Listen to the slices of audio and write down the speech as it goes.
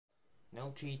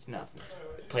No cheats, nothing.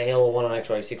 Play Halo 1 on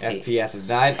Xbox 60. FPS is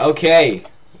 9. Okay.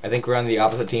 I think we're on the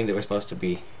opposite team that we're supposed to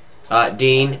be.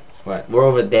 Dean. What? We're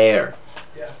over there.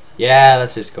 Yeah,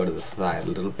 let's just go to the side a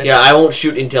little bit. Yeah, I won't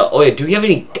shoot until... Oh, yeah, do you have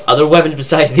any other weapons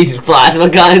besides these plasma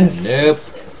guns? Nope.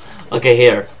 Okay,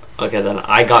 here. Okay, then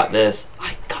I got this.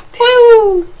 I got this.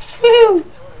 Woo! Woo!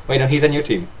 Wait, no, he's on your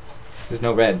team. There's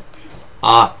no red.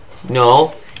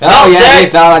 No. Oh, yeah,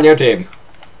 he's not on your team.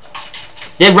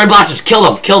 They have red blasters. Kill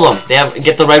them. Kill them. They have...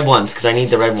 Get the red ones, because I need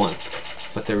the red one.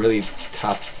 But they're really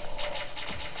tough.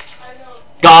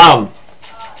 Got him.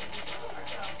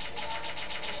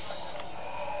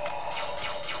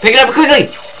 Pick it up quickly.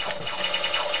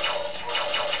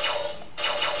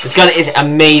 This gun is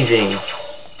amazing.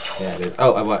 Yeah, it is.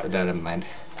 Oh, I didn't mind.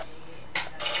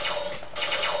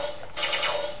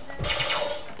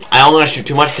 I don't want to shoot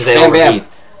too much because they Bam, overheat.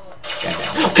 Bam,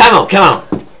 bam. Camo, camo.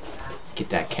 Get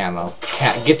that camo.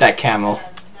 Get that camo.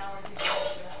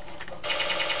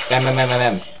 Bam, bam, bam,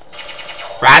 bam, bam.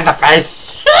 Right in the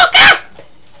face. Okay.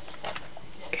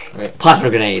 Right. Plasma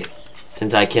grenade.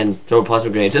 Since I can throw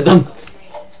plasma grenades at them.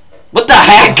 What the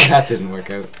heck? That didn't work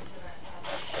out.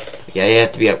 Yeah, you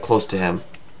have to be up close to him.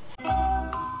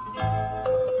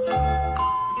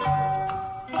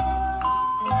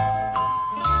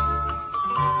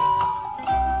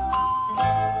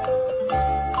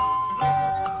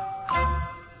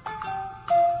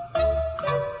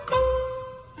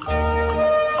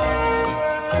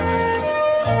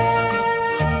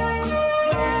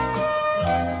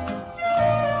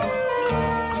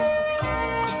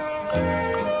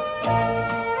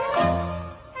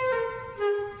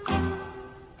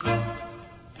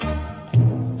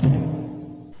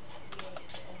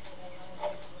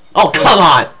 Oh, come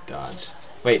on! Dodge.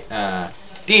 Wait,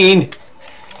 Dean!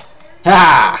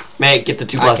 ha! Man, get the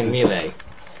 2 I plasma. can melee.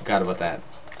 Forgot about that.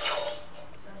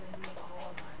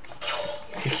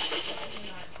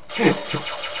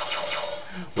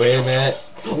 Wait a minute.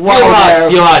 Fuel rod!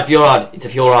 Fuel rod! Fuel rod! It's a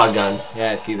fuel rod gun.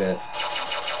 Yeah, I see that.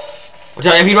 Watch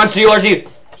out, if he runs to yours, you...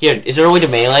 Here, is there a way to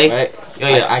melee? Right? Oh,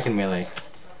 yeah. I can melee.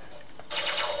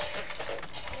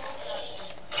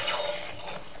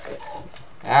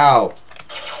 Ow.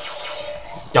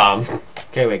 Dumb.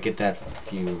 Okay, wait, get that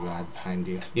fuel rod behind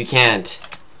you. You can't.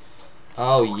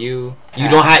 Oh, you. You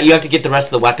don't have. You have to get the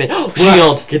rest of the weapon. Oh,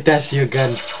 shield. Get that shield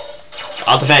gun.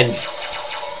 I'll defend.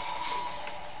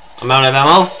 I'm out of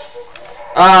ammo.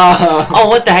 Oh. Oh,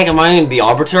 what the heck? Am I in the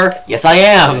Arbiter? Yes, I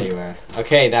There am. you are.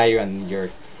 Okay, now you're on your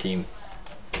team.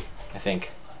 I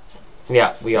think.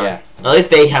 Yeah, we are. Yeah. At least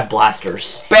they have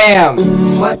blasters.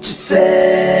 Bam! What you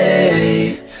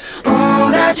say?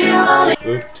 That you only.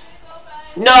 Oops.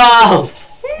 No.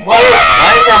 Why does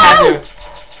that happen?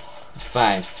 It's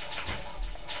fine.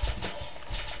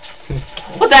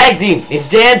 What the heck, Dean? He's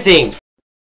dancing.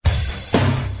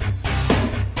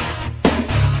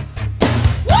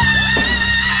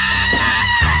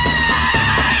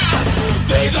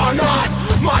 These are not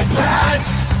my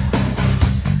pants.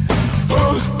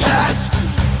 Whose pants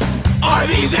are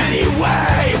these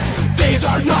anyway? These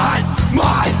are not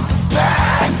my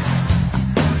pants.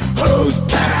 Whose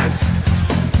pants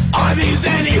are these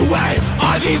anyway?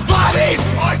 Are these Bobby's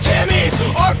or Timmy's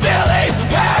or Billy's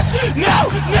pants? No,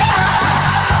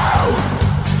 no!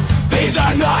 These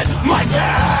are not my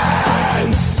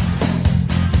pants.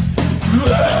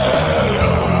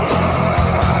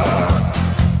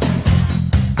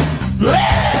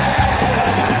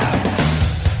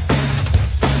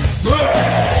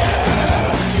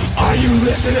 Are you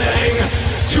listening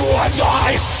to what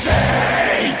I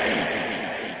say?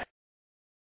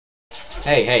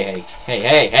 Hey.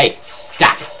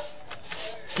 Stop.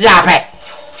 Stop it.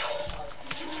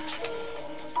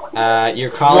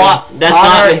 You're calling. What? That's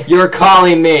Connor, not me. You're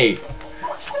calling me.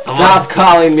 Stop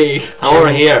calling me. I'm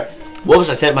over here. Whoops,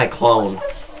 I sent my clone.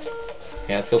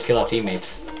 Yeah, let's go kill our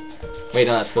teammates. Wait,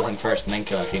 no, let's kill him first and then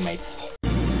kill our teammates.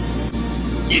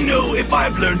 You know, if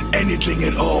I've learned anything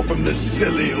at all from this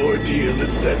silly ordeal,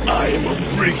 it's that I am a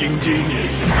freaking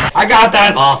genius. I got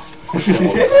that. Oh.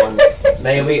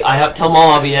 Maybe I have tell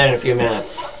Mom I'll be there in a few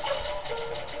minutes.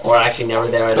 Or actually never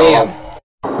there at all. Bam.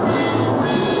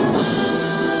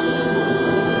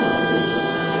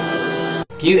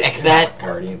 Can you X that?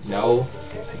 Guardian. No,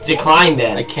 Decline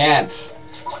then. I can't.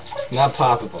 It's not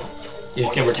possible. You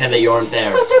just can pretend that you aren't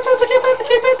there.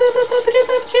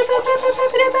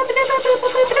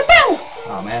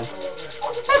 Oh man.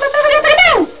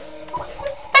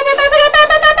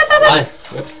 What?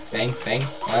 Whoops. Bang. Bang.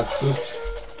 Oops.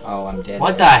 Oh, I'm dead.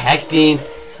 What the heck, Dean?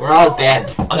 We're all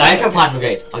dead. Okay, I have plasma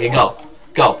grenades. Okay, go.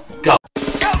 Go. Go. Gotta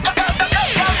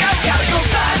go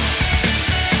fast.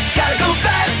 Gotta go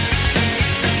fast.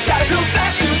 Gotta go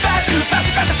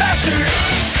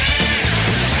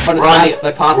But We're on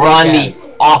the possible we're on the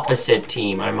opposite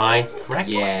team, am I correct?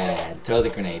 Yeah, throw the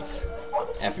grenades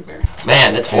everywhere.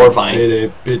 Man, that's horrifying. Oh,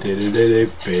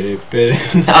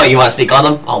 you want to sneak on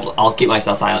them? I'll keep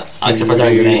myself silent. Except for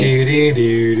throwing a grenade.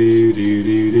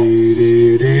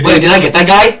 Wait, did I get that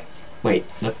guy? Wait,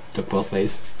 look both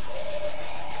ways.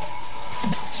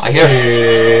 I hear.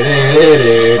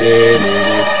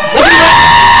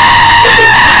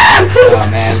 Oh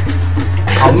man.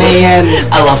 Oh man.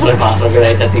 I love when I pass my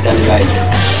grenades at these other guys.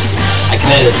 I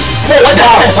committed this. Wait, what the?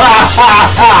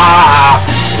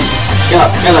 Get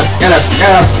up, get up, get up, get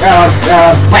up, get up, get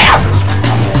up. Bam!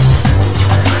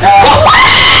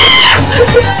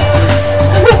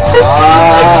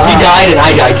 He died and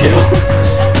I died too.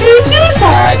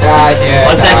 I died too.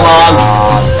 1 second, Mom.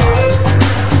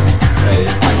 Wait,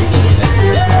 are you getting that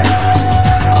here?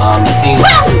 It seems.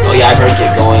 Oh yeah, I better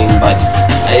get going, but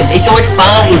it's always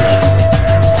fine.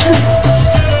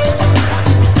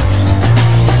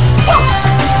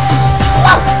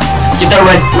 Get that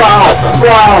red. Bro.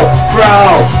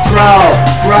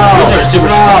 Those are super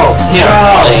here.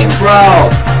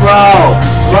 Bro.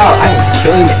 I'm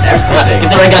killing everything. Get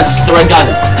the red guns. Get the red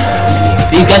guns.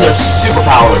 These guns are super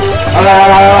powered.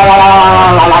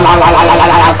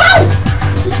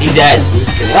 He's dead.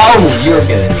 Oh, you're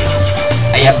killing me.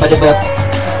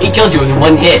 He killed you with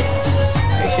 1 hit.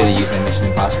 I should have used my Mission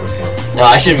Impossible skills. No,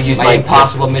 I should have used My my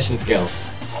impossible mission skills.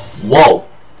 Whoa.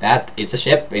 That is a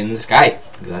ship in the sky.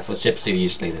 Because that's what ships do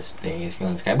usually. This thing is going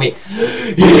in the sky. Wait.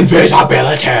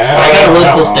 Invisibility! I got a really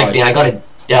cool stick thing. I got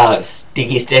a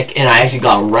sticky stick, and I actually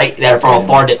got right there from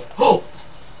afar. Oh!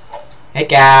 Hey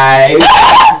guys!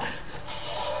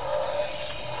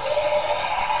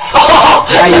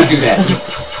 How you do that?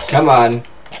 Come on.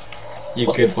 You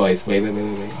good boys. Wait.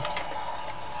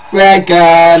 Red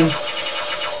gun!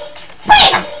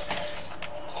 Bam!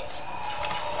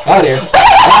 Oh dear.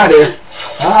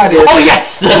 Oh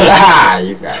yes! Ah,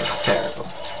 you guys are terrible.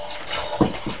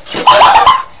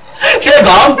 Sure,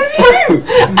 Bob.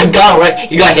 I got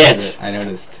right. You got hit. I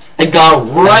noticed. I got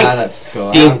right. Now let's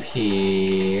go Dean. up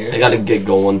here. I gotta get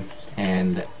going.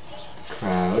 And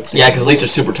crouch. Yeah, because Leech are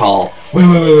super tall.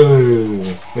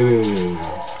 Wait.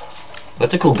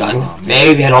 That's a cool gun. Oh, man.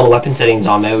 Maybe if you had all the weapon settings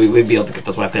on, maybe we'd be able to get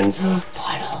those weapons. Let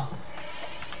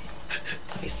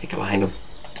me sneak up behind him.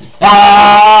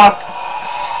 Ah!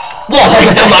 Whoa,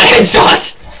 that's a my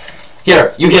headshot!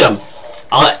 Here, you hit him.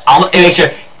 I'll make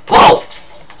sure. Whoa!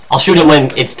 I'll shoot him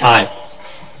when it's time.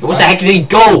 What the heck did he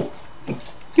go?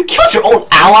 You killed your own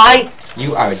ally?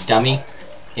 You are a dummy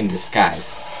in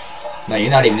disguise. No,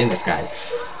 you're not even in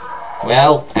disguise.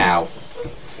 Well, ow.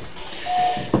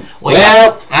 Wait,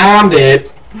 Well, I'm dead.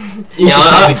 You should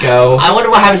probably go. I wonder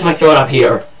what happens if I throw it up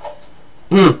here.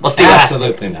 Let's see what happens.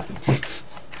 Absolutely nothing.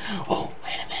 Oh,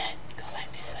 wait a minute. Go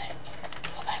back this way.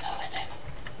 Go back over there.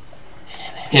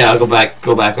 Yeah, I'll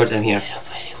go backwards in here.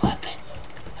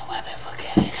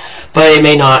 But it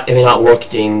may not work,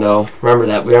 Dean, though. Remember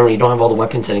that. Remember, you don't have all the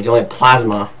weapon settings. You only have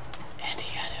plasma. And the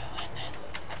other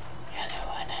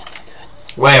one is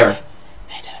good. Where?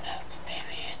 I don't know.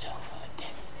 Maybe it's over there.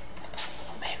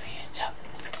 Or maybe it's up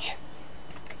here.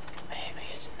 Maybe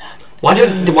it's not. Why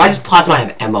does plasma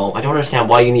have ammo? I don't understand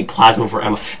why you need plasma for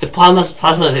ammo. Because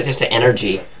plasma is just an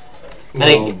energy.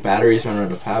 Well, batteries run out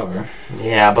of power.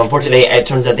 Yeah, but unfortunately, it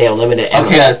turns out they have limited ammo.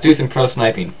 Okay, let's do some pro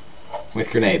sniping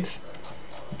with grenades.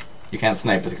 You can't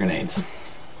snipe with grenades.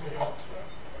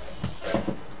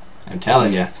 I'm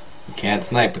telling you, you can't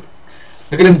snipe with.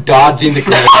 Look at him dodging the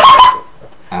grenade.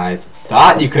 I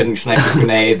thought you couldn't snipe with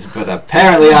grenades, but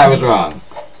apparently I was wrong.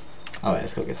 Oh, wait,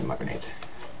 let's go get some more grenades.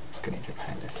 These grenades are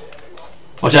behind us.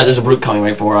 Watch out, there's a brute coming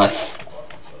right for us.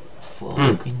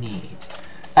 Full grenades.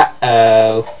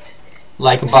 Uh-oh.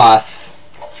 Like a boss.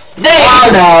 Oh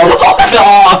no!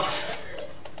 Oh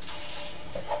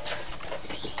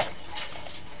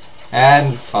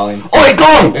And falling. Oh, it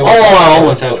gone! Wait,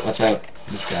 watch out.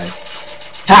 This guy.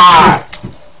 Ha!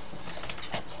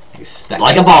 You suck.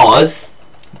 Like a boss.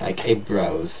 Like a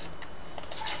bros.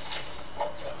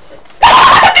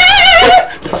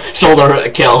 Shoulder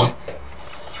kill.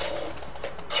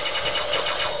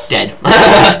 Dead.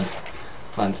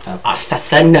 Fun stuff.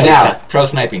 Assassination. Now, pro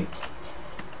sniping.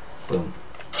 Boom.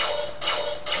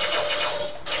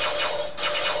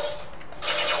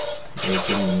 You're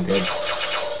doing good.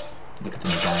 Look at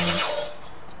them dying.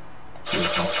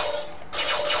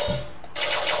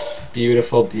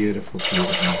 Beautiful. Beautiful.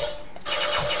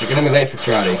 You're gonna be late for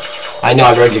karate. I know,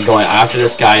 I better get going. After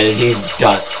this guy, he's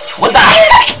done. What the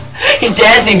heck? He's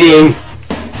dancing, Dean.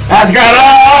 Let's go!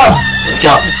 Let's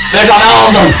go. Finish off all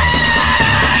of them.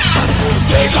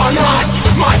 These are not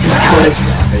my plans.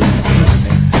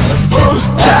 Whose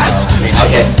Whose pets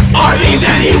Okay. are these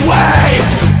anyway?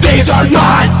 These are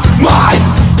not my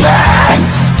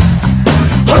pets.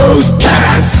 Whose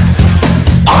pets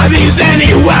are these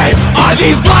anyway? Are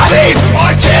these Bobby's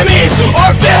or Timmy's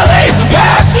or Billy's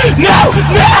pets? No,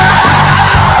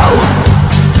 no!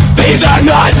 These are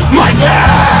not my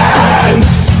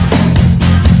pets.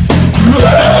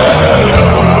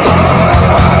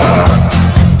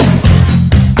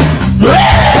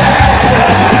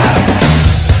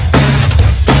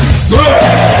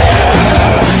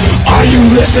 Are you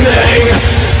listening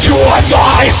to what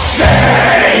I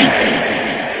say?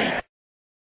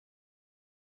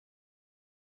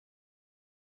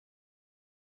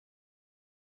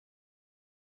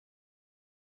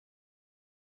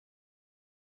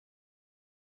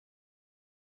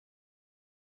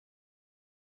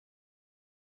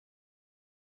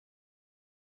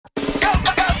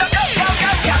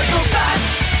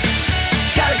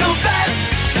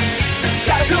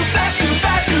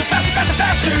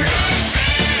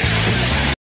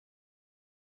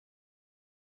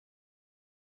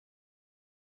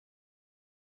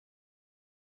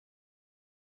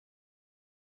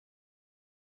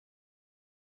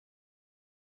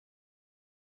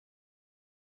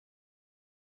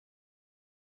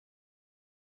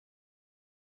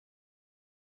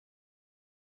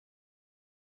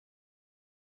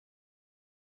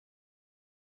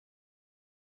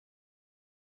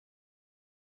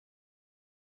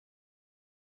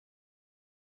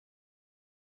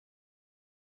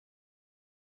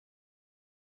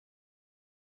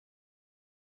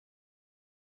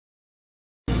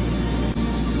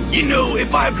 You know,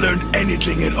 if I've learned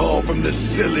anything at all from this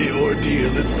silly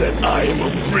ordeal, it's that I am a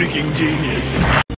freaking genius.